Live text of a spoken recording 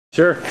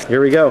Sure, here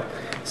we go.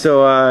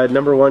 So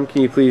number one,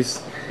 can you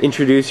please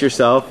introduce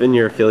yourself and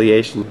your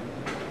affiliation?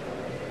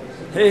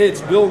 Hey,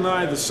 it's Bill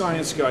Nye, the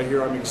science guy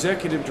here. I'm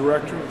executive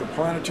director of the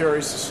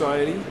Planetary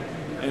Society,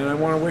 and I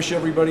want to wish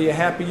everybody a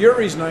happy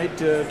Yuri's Night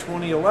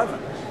 2011.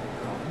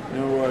 You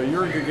know,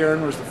 Yuri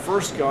Gagarin was the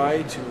first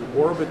guy to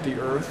orbit the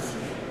Earth,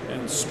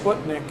 and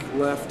Sputnik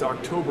left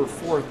October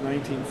 4th,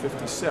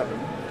 1957.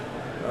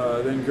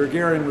 Then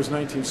Gagarin was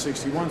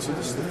 1961, so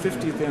this is the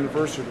 50th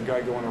anniversary of the guy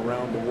going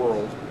around the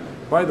world.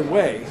 By the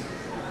way,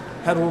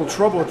 had a little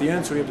trouble at the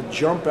end, so he had to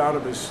jump out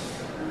of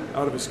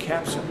his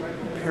capsule,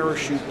 and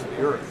parachute to the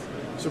Earth.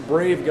 He's a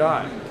brave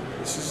guy.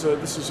 This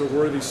is a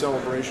worthy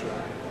celebration.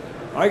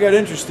 I got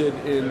interested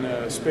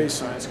in space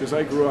science because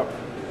I grew up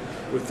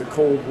with the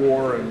Cold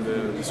War and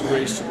this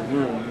race to the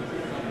moon.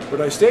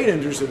 But I stayed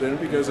interested in it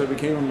because I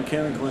became a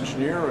mechanical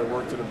engineer. I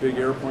worked at a big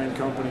airplane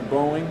company,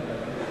 Boeing,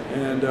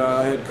 and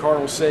I had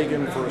Carl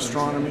Sagan for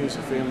astronomy. He's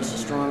a famous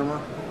astronomer.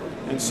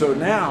 And so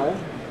now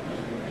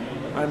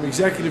I'm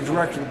executive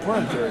director of the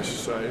Planetary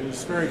Society.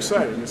 It's very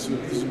exciting. It's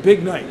a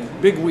big night,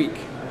 big week.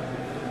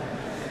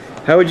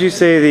 How would you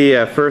say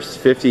the first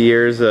 50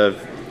 years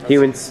of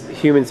human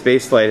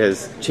spaceflight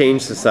has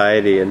changed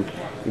society? And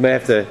you might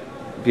have to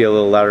be a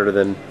little louder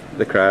than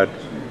the crowd.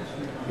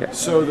 Yeah.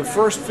 So the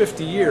first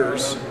 50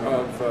 years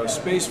of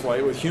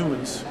spaceflight with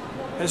humans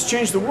has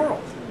changed the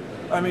world.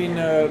 I mean,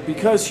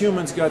 because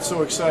humans got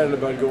so excited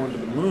about going to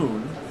the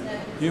moon,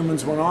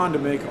 humans went on to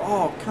make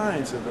all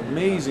kinds of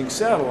amazing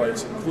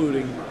satellites,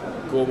 including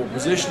global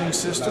positioning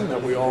system that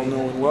we all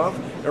know and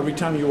love. Every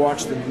time you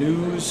watch the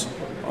news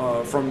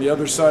from the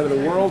other side of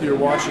the world, you're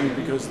watching it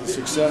because of the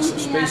success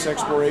of space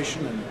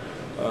exploration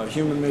and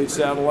human-made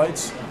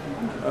satellites.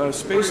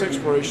 Space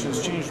exploration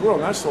has changed the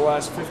world, and that's the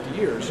last 50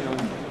 years. You know,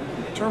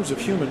 in terms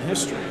of human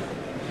history,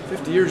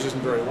 50 years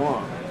isn't very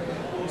long.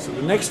 So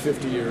the next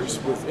 50 years,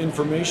 with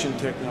information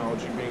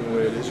technology being the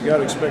way it is, you got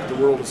to expect the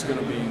world is going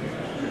to be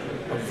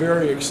a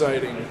very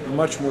exciting,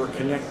 much more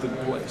connected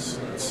place.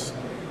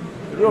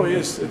 It really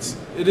is.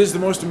 It is the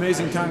most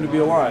amazing time to be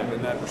alive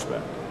in that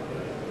respect.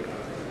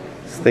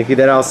 Thank you.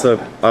 That also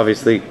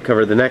obviously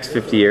covered the next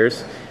 50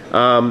 years.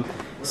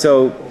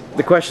 So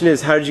the question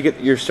is, how did you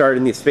get your start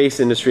in the space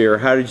industry, or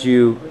how did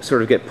you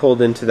sort of get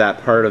pulled into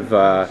that part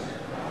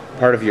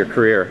of your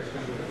career?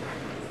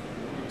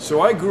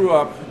 So I grew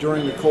up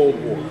during the Cold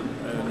War,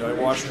 and I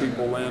watched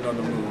people land on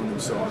the moon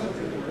and so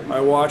on. I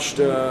watched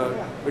the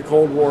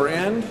Cold War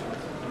end,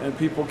 and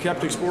people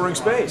kept exploring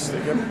space. They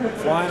kept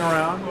flying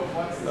around,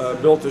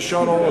 built a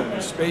shuttle,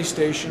 a space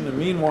station, and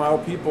meanwhile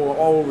people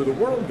all over the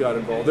world got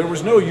involved. There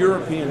was no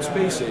European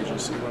Space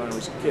Agency when I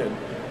was a kid.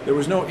 There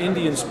was no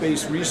Indian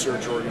Space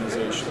Research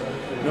Organization,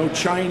 no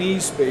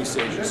Chinese Space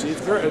Agency,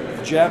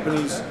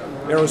 Japanese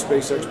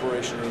Aerospace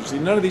Exploration Agency.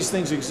 None of these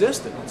things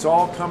existed. It's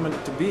all come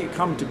to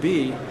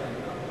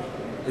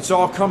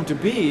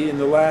be in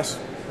the last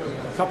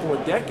couple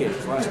of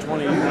decades, last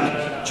 20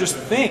 years. Just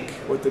think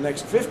what the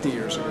next 50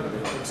 years are going to be.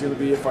 It's going to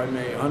be, if I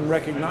may,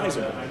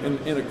 unrecognizable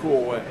in a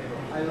cool way.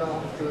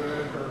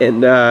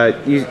 And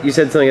you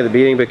said something at the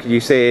beginning, but could you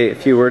say a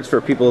few words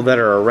for people that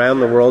are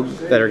around the world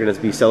that are going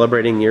to be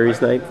celebrating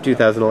Yuri's Night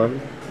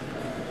 2011?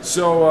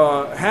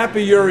 So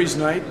happy Yuri's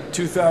Night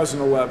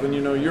 2011.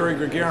 You know, Yuri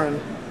Gagarin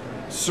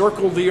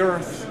circled the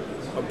Earth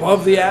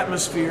above the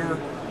atmosphere,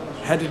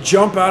 had to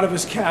jump out of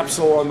his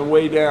capsule on the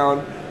way down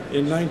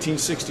in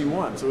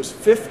 1961. So it was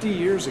 50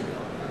 years ago,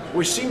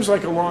 which seems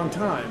like a long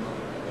time,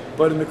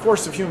 but in the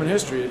course of human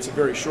history, it's a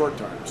very short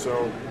time.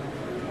 So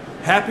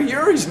happy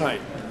Yuri's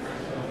Night.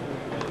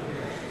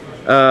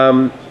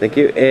 Thank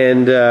you.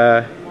 And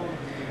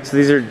so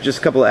these are just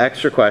a couple of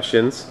extra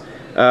questions.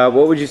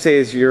 What would you say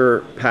is your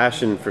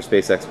passion for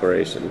space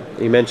exploration?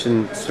 You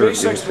mentioned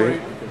space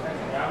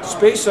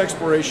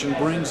exploration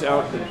brings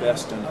out the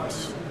best in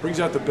us, brings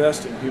out the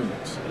best in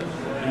humans.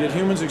 You get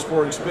humans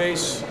exploring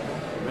space,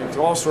 make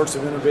all sorts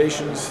of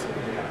innovations,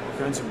 all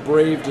kinds of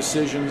brave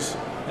decisions,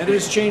 and it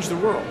has changed the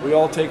world. We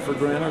all take for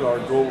granted our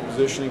global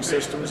positioning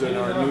systems and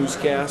our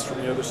newscasts from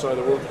the other side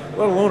of the world,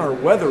 let alone our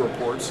weather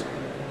reports.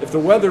 If the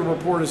weather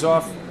report is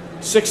off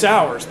 6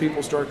 hours,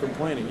 people start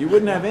complaining. You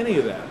wouldn't have any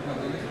of that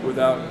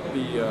without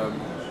the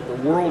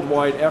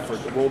worldwide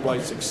effort, the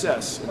worldwide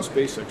success in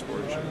space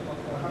exploration.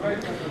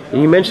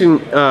 You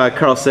mentioned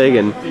Carl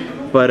Sagan,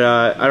 but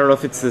I don't know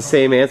if it's the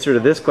same answer to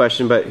this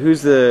question, but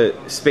who's the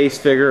space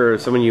figure or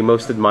someone you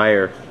most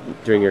admire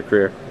during your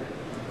career?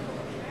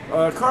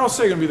 Carl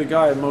Sagan would be the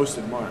guy I most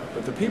admire,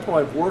 but the people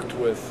I've worked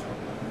with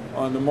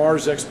on the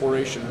Mars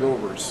exploration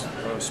rovers,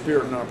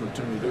 Spirit and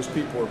Opportunity, those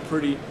people are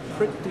pretty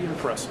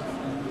impressive.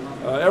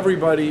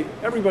 Everybody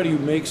who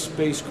makes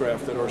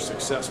spacecraft that are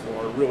successful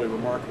are really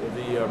remarkable.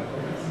 The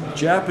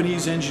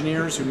Japanese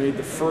engineers who made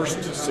the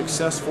first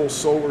successful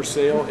solar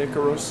sail,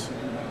 Icarus,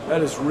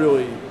 that is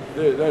really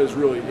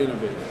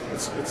innovative.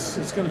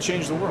 It's going to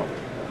change the world.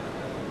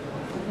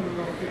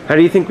 How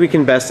do you think we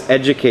can best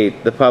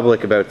educate the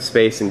public about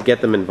space and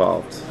get them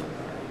involved?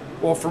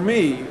 Well, for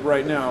me,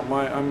 right now,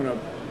 I'm going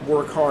to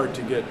work hard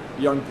to get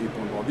young people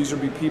involved. These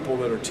will be people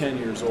that are 10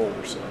 years old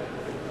or so.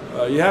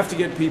 You have to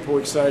get people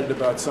excited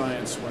about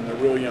science when they're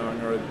real young,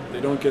 or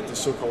they don't get the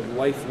so-called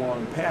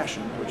lifelong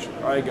passion, which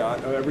I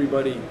got.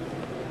 Everybody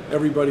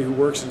who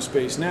works in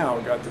space now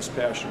got this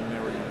passion when they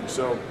were young.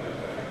 So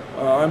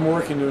I'm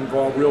working to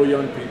involve real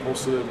young people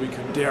so that we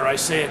can, dare I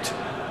say it,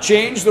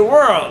 change the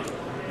world.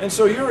 And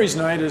so Yuri's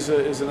Night is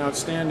an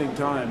outstanding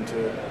time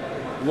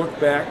to look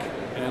back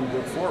and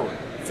look forward.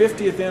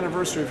 50th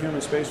anniversary of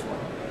human spaceflight.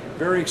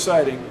 Very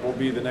exciting will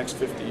be the next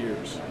 50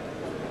 years.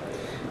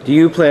 Do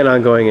you plan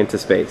on going into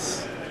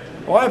space?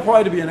 Well, I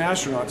applied to be an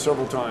astronaut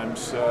several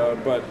times,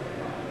 but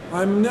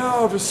I'm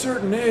now of a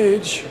certain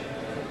age,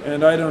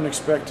 and I don't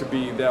expect to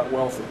be that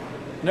wealthy.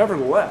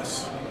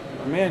 Nevertheless,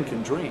 a man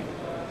can dream.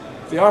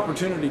 If the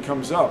opportunity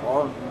comes up,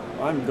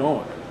 I'm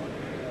going.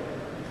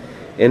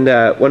 And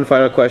one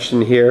final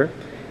question here.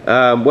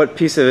 What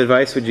piece of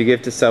advice would you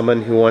give to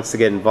someone who wants to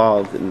get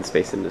involved in the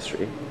space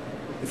industry?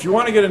 If you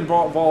want to get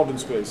involved in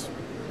space,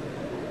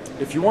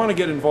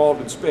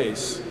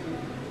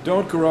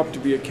 don't grow up to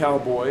be a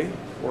cowboy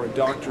or a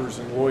doctors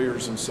and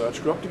lawyers and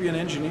such. Grow up to be an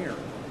engineer.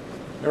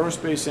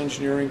 Aerospace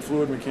engineering,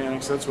 fluid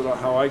mechanics, that's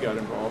how I got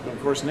involved. And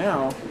of course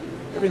now,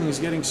 everything's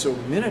getting so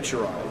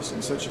miniaturized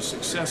in such a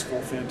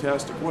successful,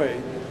 fantastic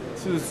way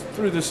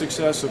through the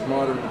success of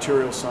modern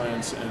material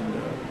science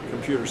and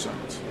computer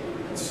science.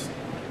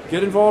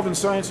 Get involved in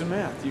science and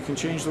math. You can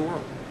change the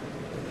world.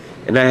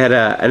 And I had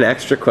an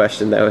extra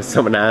question that was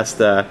someone asked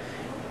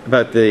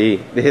about the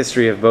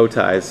history of bow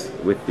ties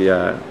with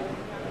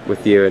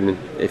you, and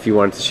if you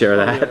wanted to share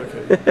that. Yeah,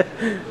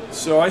 okay.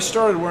 So I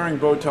started wearing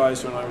bow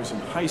ties when I was in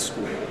high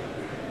school.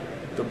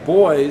 The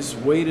boys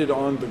waited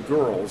on the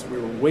girls. We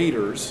were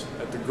waiters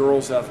at the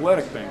girls'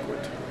 athletic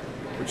banquet,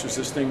 which is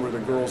this thing where the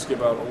girls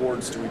give out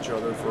awards to each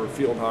other for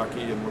field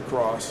hockey and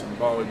lacrosse and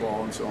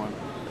volleyball and so on.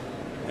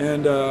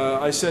 And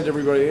I said to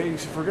everybody, hey,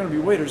 if we're going to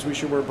be waiters, we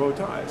should wear bow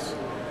ties.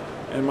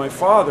 And my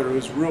father,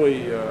 who's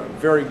really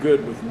very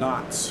good with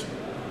knots,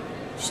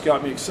 just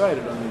got me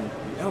excited on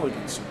the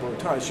elegance of bow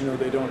ties. You know,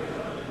 they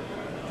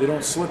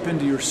don't slip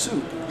into your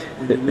soup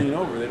when you lean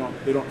over.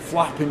 They don't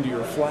flop into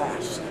your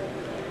flask.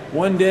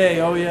 One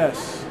day, oh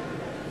yes,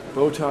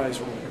 bow ties,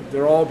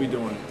 they'll all be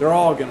doing it. They're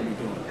all going to be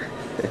doing it.